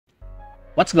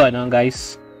What's going on,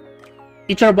 guys?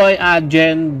 It's your boy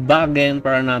Adjen back again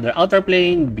for another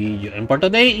Outerplane video. And for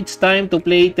today, it's time to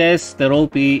playtest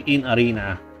Sterope in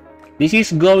Arena. This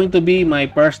is going to be my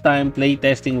first time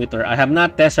playtesting with her. I have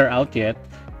not tested her out yet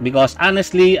because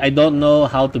honestly, I don't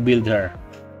know how to build her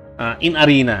in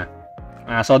Arena.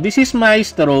 So this is my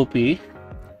Sterope.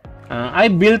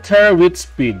 I built her with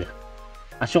speed.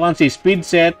 As you can see, speed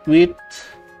set with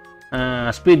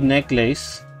speed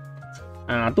necklace.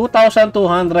 2,200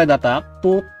 attack,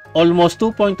 almost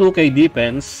 2.2k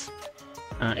defense,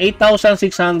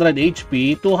 8,600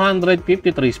 HP,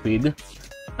 253 speed.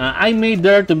 I made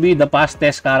her to be the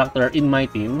fastest character in my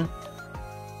team.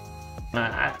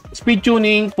 Speed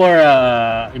tuning for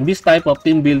in this type of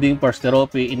team building for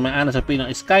Sterope, in my honest opinion,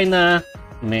 is kinda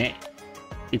meh.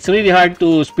 It's really hard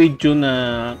to speed tune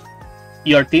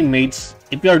your teammates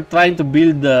if you're trying to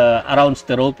build around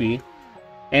Sterope.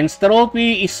 And Sterope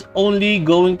is only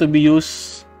going to be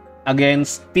used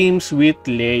against teams with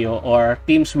Leo or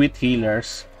teams with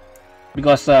healers.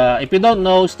 Because if you don't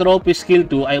know, Sterope skill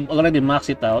 2, I've already maxed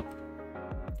it out.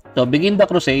 So begin the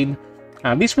crusade.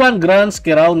 This one grants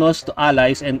Kiraunos to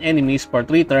allies and enemies for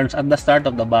 3 turns at the start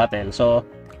of the battle. So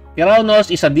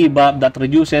Kiraunos is a debuff that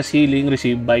reduces healing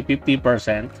received by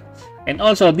 50%. And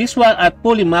also this one at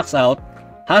fully maxed out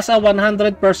has a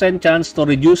 100% chance to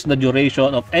reduce the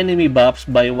duration of enemy buffs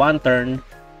by 1 turn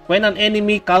when an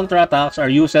enemy counterattacks or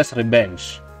uses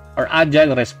revenge or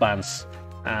agile response.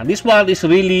 This one is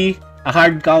really a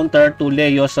hard counter to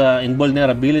Leo's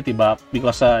invulnerability buff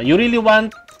because you really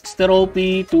want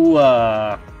Sterope to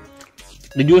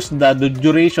reduce the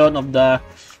duration of the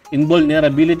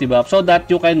invulnerability buff so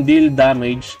that you can deal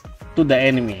damage to the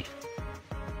enemy.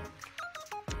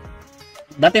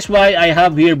 That is why I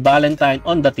have here Valentine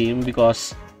on the team,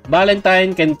 because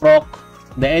Valentine can proc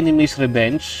the enemy's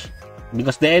revenge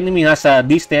because the enemy has a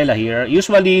D-Stella here.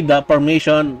 Usually the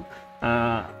formation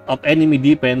of enemy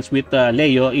defense with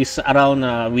Leo is around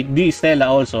with D-Stella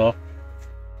also.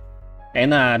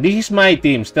 And this is my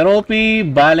team: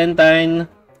 Sterope, Valentine,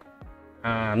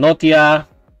 Notia,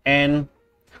 and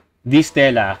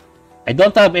D-Stella. I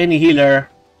don't have any healer.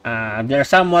 They're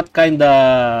somewhat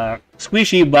kinda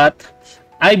squishy, but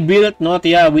I built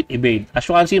Notia with evade. As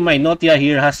you can see, my Notia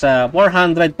here has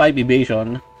 405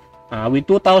 evasion with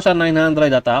 2,900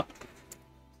 attack,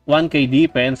 1k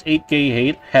defense,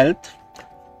 8k health,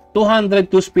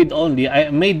 202 speed only. I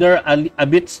made her a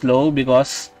bit slow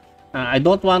because I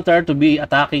don't want her to be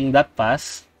attacking that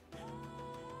fast.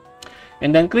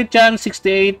 And then crit chance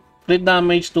 68, crit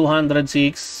damage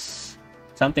 206,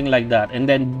 something like that. And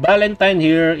then Valentine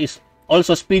here is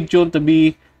also speed tuned to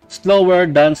be slower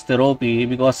than Sterope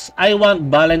because I want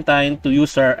Valentine to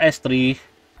use her S3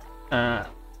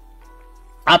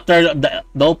 after the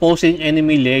opposing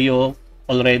enemy Leo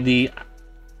already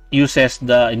uses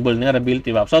the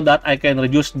invulnerability buff, so that I can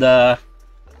reduce the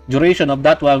duration of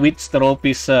that one with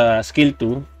Sterope's skill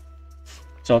 2.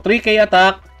 So 3k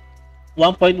attack,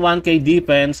 1.1k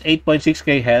defense,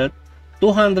 8.6k health,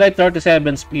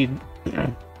 237 speed.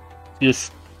 Use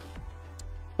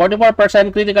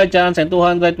 44% critical chance and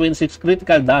 226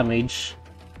 critical damage.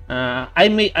 I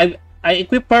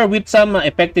equip her with some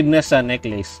effectiveness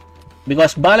necklace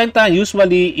because Valentine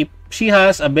usually, if she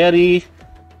has a very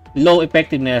low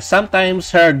effectiveness, sometimes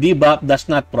her debuff does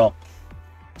not proc.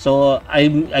 So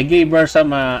I gave her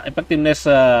some effectiveness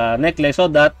necklace so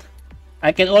that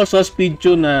I can also speed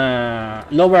tune,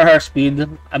 lower her speed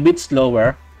a bit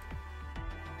slower.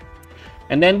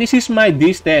 And then this is my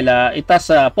D-Stella. It has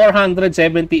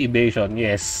 470 evasion.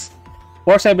 Yes,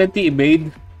 470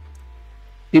 evade.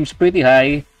 Seems pretty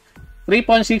high.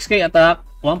 3.6k attack,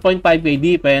 1.5k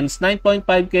defense,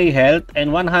 9.5k health,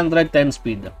 and 110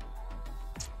 speed.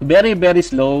 Very, very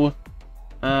slow.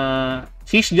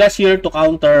 She's just here to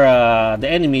counter the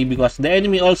enemy because the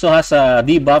enemy also has a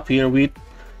debuff here with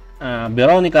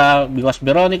Veronica, because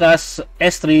Veronica's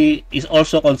S3 is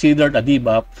also considered a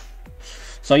debuff.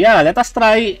 So yeah, let us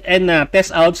try and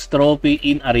test out Sterope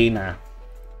in Arena.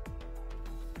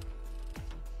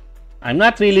 I'm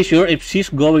not really sure if she's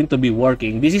going to be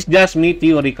working. This is just me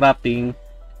theory crafting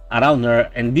around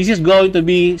her, and this is going to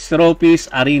be Sterope's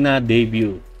Arena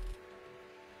debut.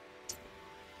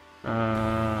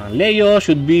 Leo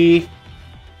should be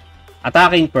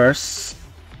attacking first.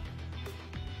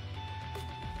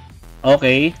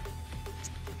 Okay.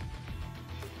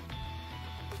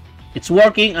 It's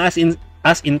working as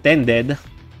intended.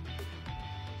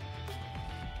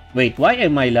 Wait, why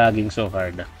am I lagging so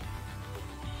hard?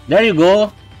 There you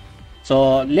go.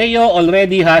 So Leo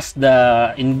already has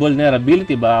the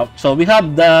invulnerability buff. So we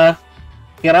have the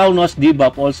Kiraunos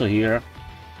debuff also here.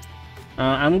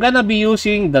 I'm gonna be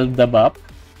using the buff,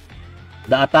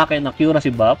 the attack and accuracy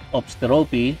buff of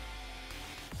Sterope.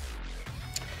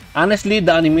 Honestly,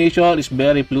 the animation is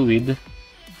very fluid,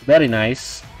 very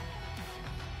nice.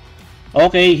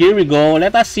 Okay, here we go.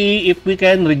 Let us see if we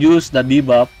can reduce the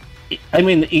debuff. I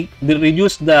mean,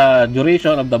 reduce the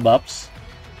duration of the buffs.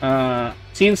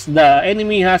 Since the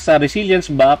enemy has a resilience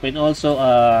buff and also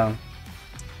a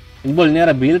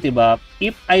invulnerability buff,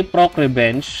 if I proc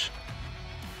revenge,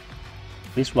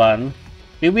 this one,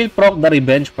 we will proc the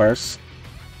revenge first.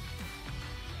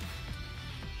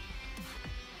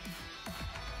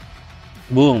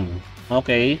 Boom.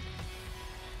 Okay.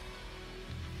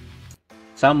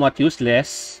 Somewhat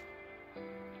useless.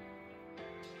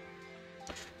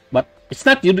 But it's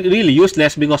not really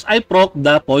useless because I proc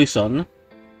the poison.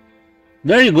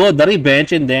 There you go, the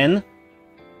revenge, and then...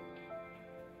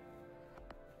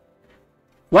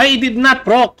 Why it did not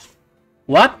proc?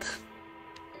 What?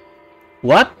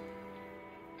 What?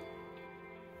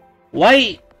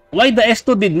 Why the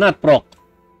S2 did not proc?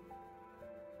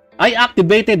 I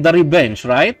activated the revenge,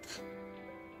 right?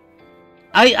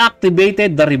 I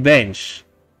activated the revenge.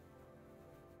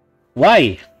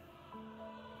 Why?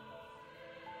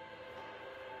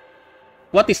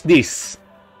 What is this?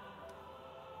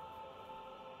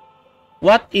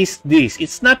 What is this?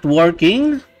 It's not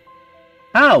working?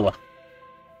 How?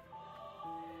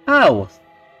 How?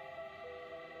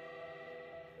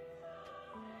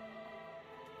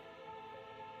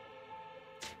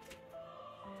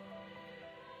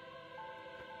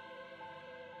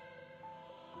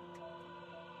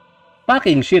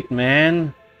 Fucking shit,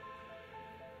 man.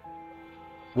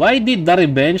 Why did the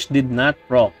revenge did not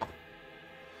proc?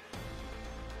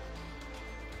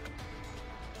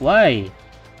 Why?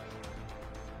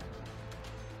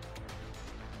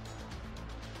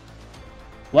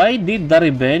 Why did the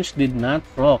revenge did not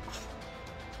proc?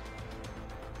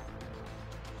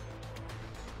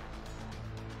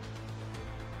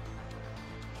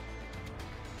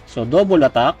 So double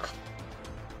attack.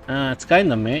 It's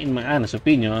kinda meh in my honest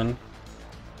opinion.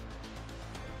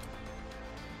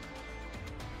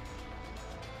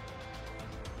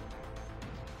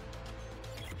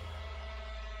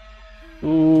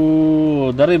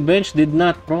 Ooh, the revenge did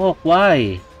not proc.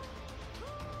 Why?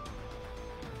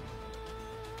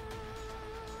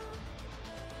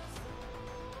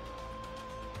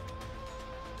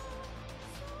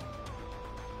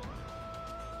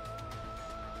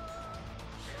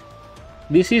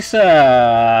 This is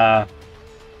I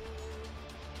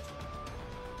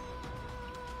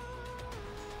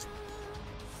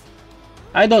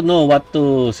don't know what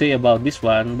to say about this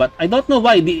one, but I don't know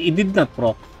why it did not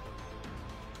proc.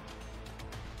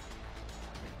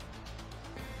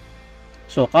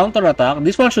 So counter attack.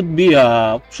 This one should be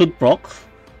should proc.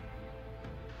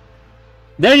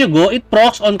 There you go. It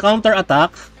procs on counter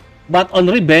attack, but on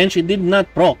revenge it did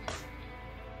not proc.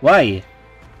 Why?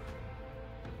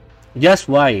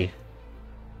 Just why?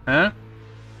 Huh?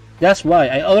 Just why?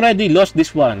 I already lost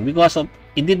this one because of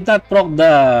it did not proc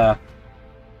the.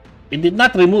 It did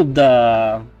not remove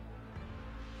the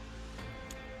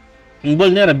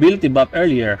invulnerability buff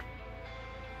earlier.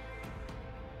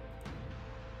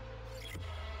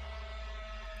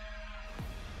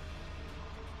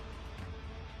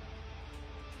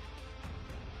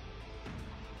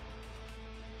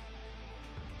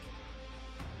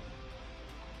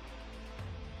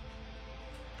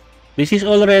 This is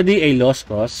already a lost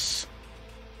cause.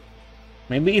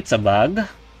 Maybe it's a bug.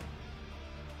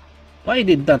 Why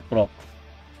did that proc?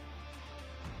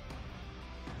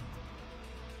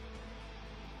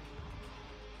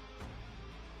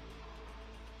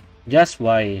 Just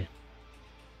why?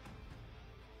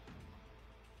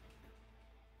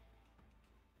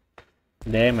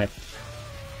 Damn it.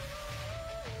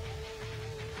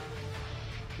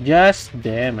 Just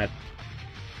damn it.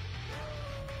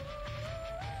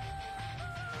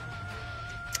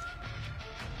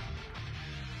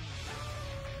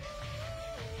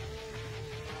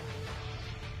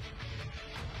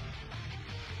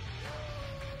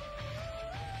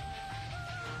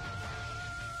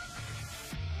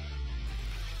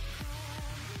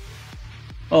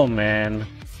 Oh man.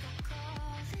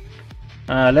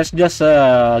 Let's just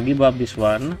give up this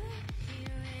one.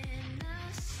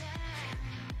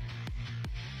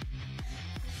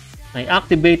 I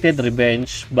activated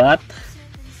revenge, but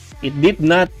it did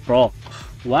not proc.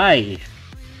 Why?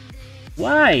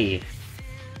 Why?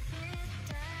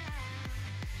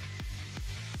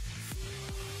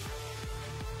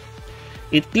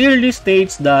 It clearly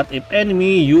states that if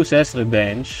enemy uses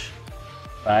revenge,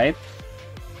 right?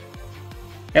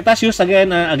 Let us use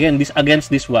again this against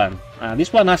this one.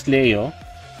 This one has Leo.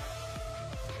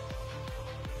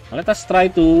 Let us try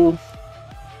to...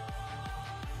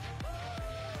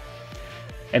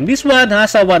 And this one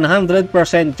has a 100%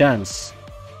 chance.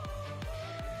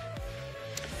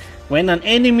 When an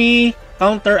enemy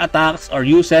counterattacks or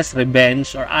uses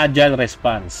revenge or agile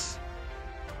response.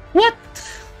 What?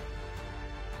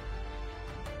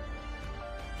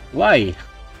 Why?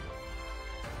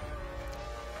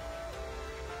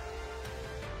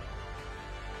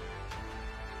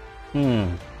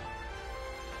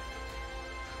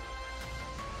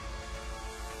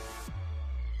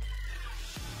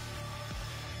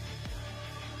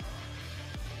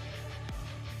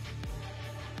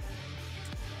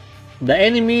 The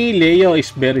enemy Leo is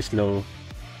very slow.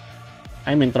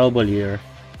 I'm in trouble here.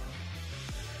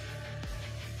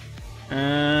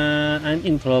 I'm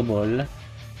in trouble.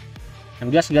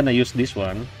 I'm just gonna use this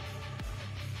one.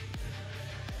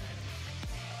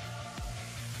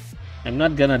 I'm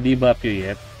not gonna debuff you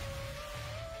yet.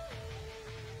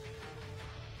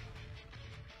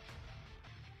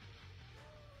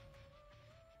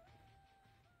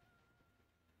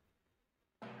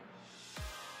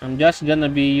 I'm just gonna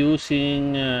be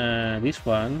using this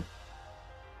one.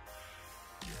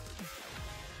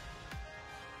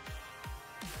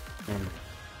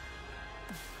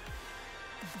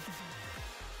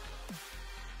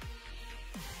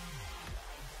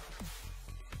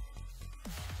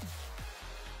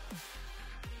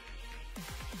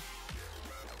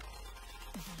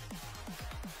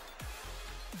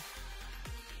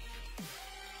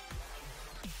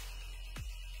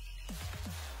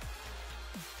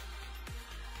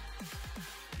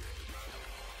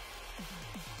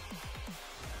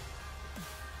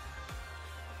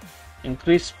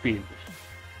 Increase speed.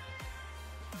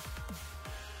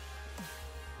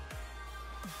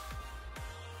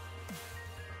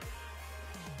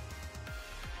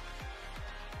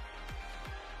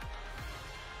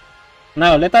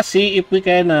 Now, let us see if we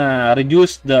can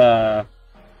reduce the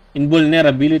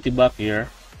invulnerability buff here.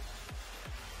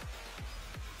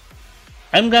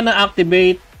 I'm gonna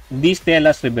activate this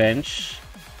Stella's Revenge.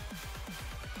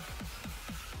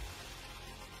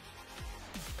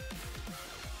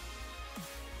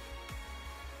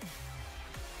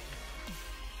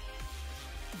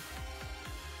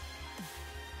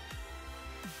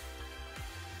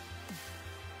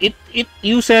 It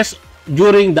uses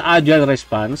during the agile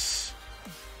response.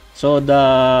 So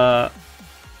the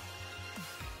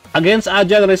against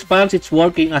agile response, it's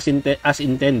working as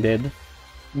intended,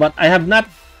 but I have not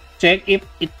checked if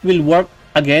it will work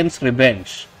against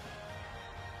revenge.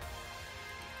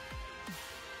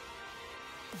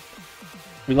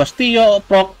 Because Theo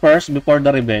proc first before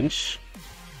the revenge.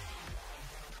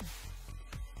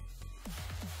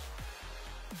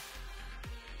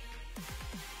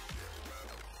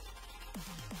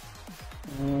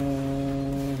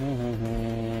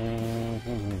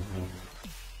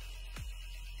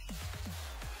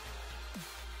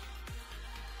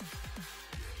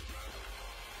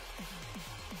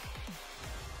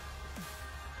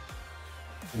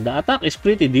 The attack is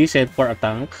pretty decent for a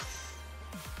tank.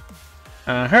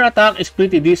 Her attack is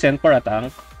pretty decent for a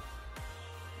tank.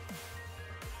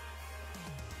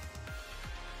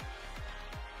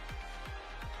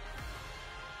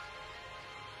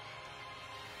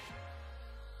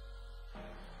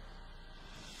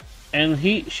 And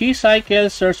she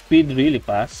cycles her speed really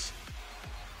fast.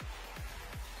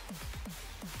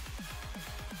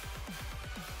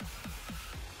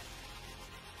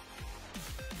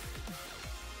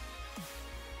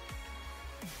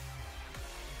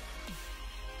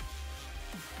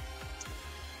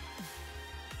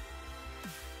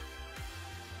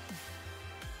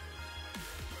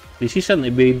 This is an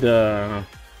evasion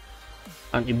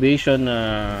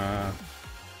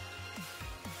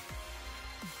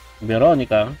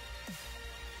Veronica.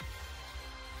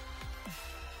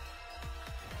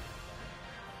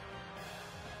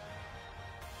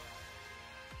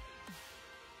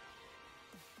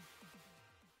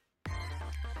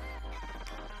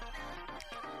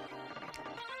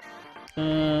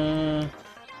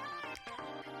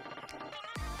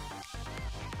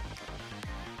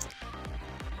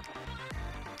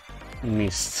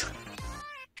 Missed.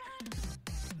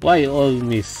 Why all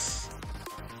miss?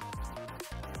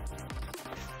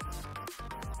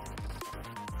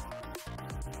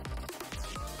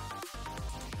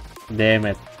 Damn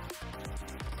it.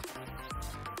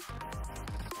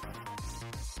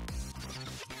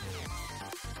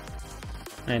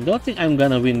 I don't think I'm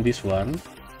gonna win this one.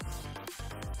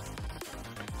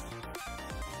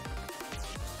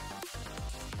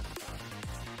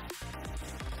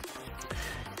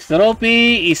 Sterope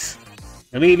is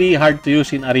really hard to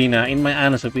use in arena, in my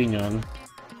honest opinion.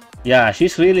 Yeah,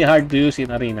 she's really hard to use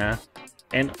in arena.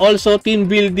 And also, team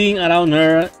building around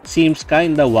her seems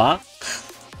kinda whack.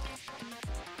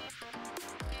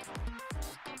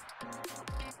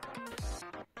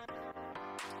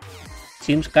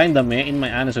 Seems kinda meh, in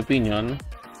my honest opinion.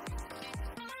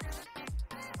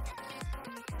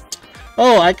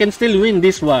 Oh, I can still win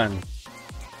this one.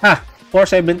 Ha!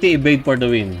 470 evade for the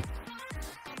win.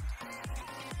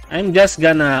 I'm just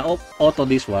gonna auto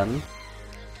this one.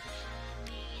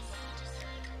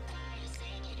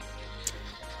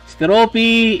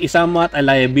 Sterope is somewhat a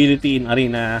liability in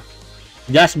arena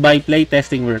just by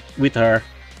playtesting with her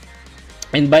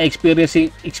and by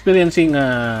experiencing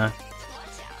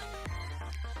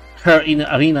her in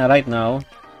arena right now.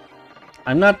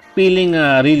 I'm not feeling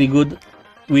really good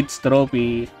with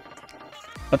Sterope,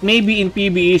 but maybe in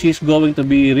PvE she's going to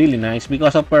be really nice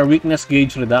because of her weakness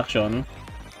gauge reduction.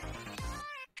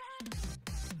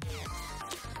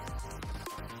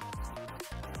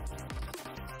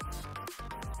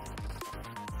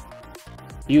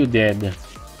 You dead.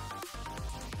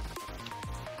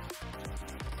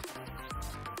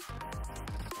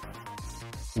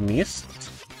 Missed.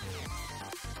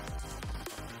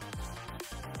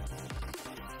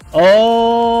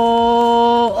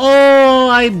 Oh,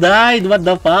 I died. What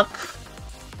the fuck?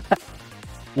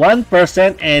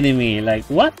 1% enemy. Like,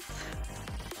 what?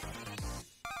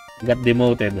 Got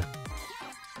demoted.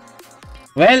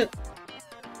 Well,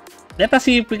 let us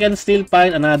see if we can still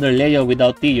find another Leo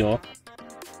without Tio.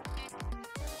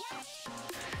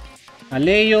 A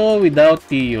Leo without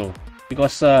Tio.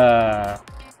 Because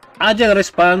agile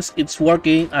response, it's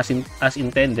working as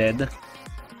intended.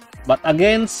 But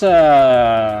against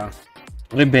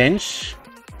Revenge,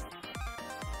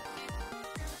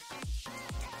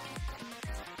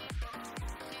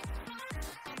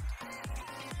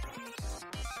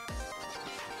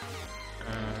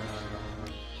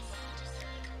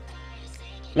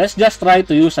 let's just try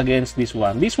to use against this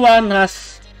one. This one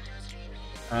has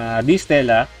this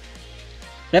Stella.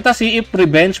 Let us see if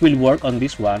Revenge will work on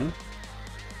this one.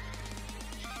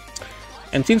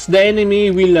 And since the enemy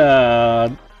will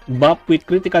buff with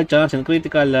critical chance and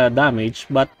critical damage,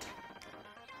 but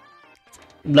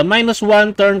the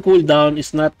 -1 turn cooldown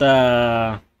is not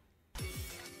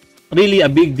really a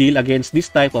big deal against this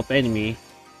type of enemy.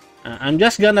 I'm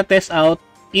just gonna test out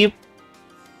if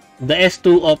the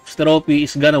S2 of Sterope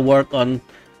is gonna work on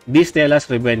this Stella's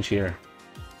Revenge here.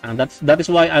 And that is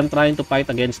why I'm trying to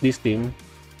fight against this team.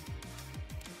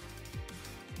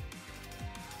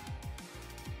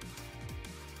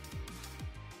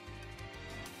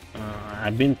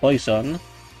 I've been poisoned.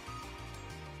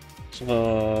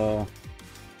 So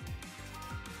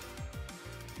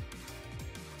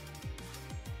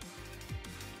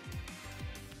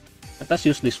let us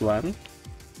use this one.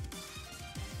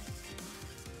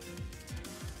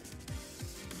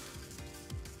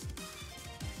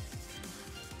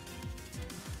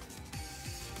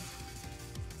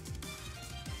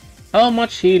 How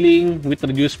much healing with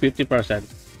reduced 50%?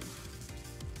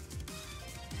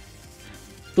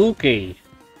 2k.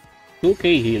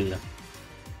 2k heal.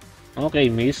 Okay,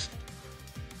 miss.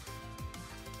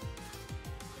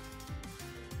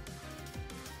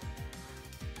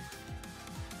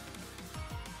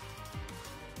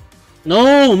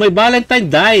 No! My Valentine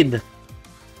died!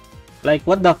 Like,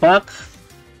 what the fuck?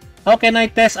 How can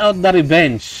I test out the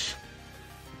Revenge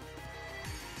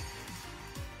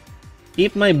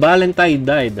if my Valentine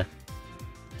died?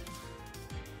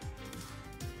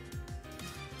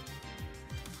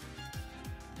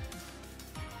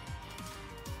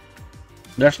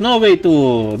 There's no way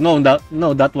to know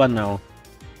that one now.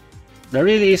 There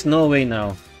really is no way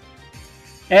now.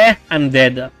 I'm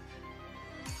dead.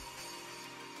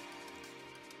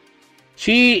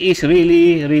 She is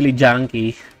really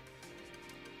junky.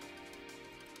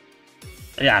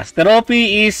 Yeah, Sterope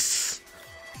is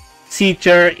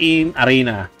C-tier in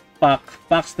arena. Fuck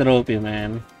Sterope,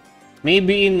 man.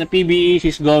 Maybe in the PvE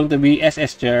she's going to be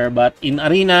SS tier, but in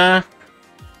arena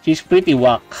she's pretty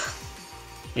whack.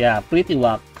 Yeah, pretty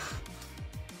whack.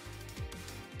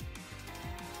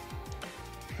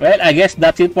 Well, I guess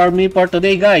that's it for me for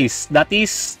today, guys. That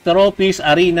is Sterope's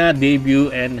arena debut,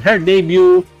 and her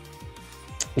debut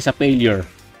is a failure.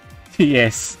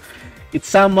 Yes, it's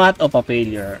somewhat of a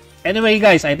failure. Anyway,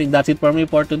 guys, I think that's it for me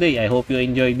for today. I hope you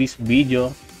enjoyed this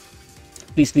video.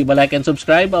 Please leave a like and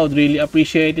subscribe. I would really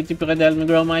appreciate it if you can help me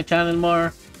grow my channel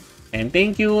more. And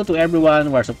thank you to everyone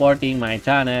who are supporting my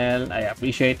channel. I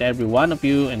appreciate every one of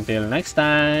you. Until next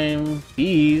time,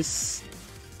 peace.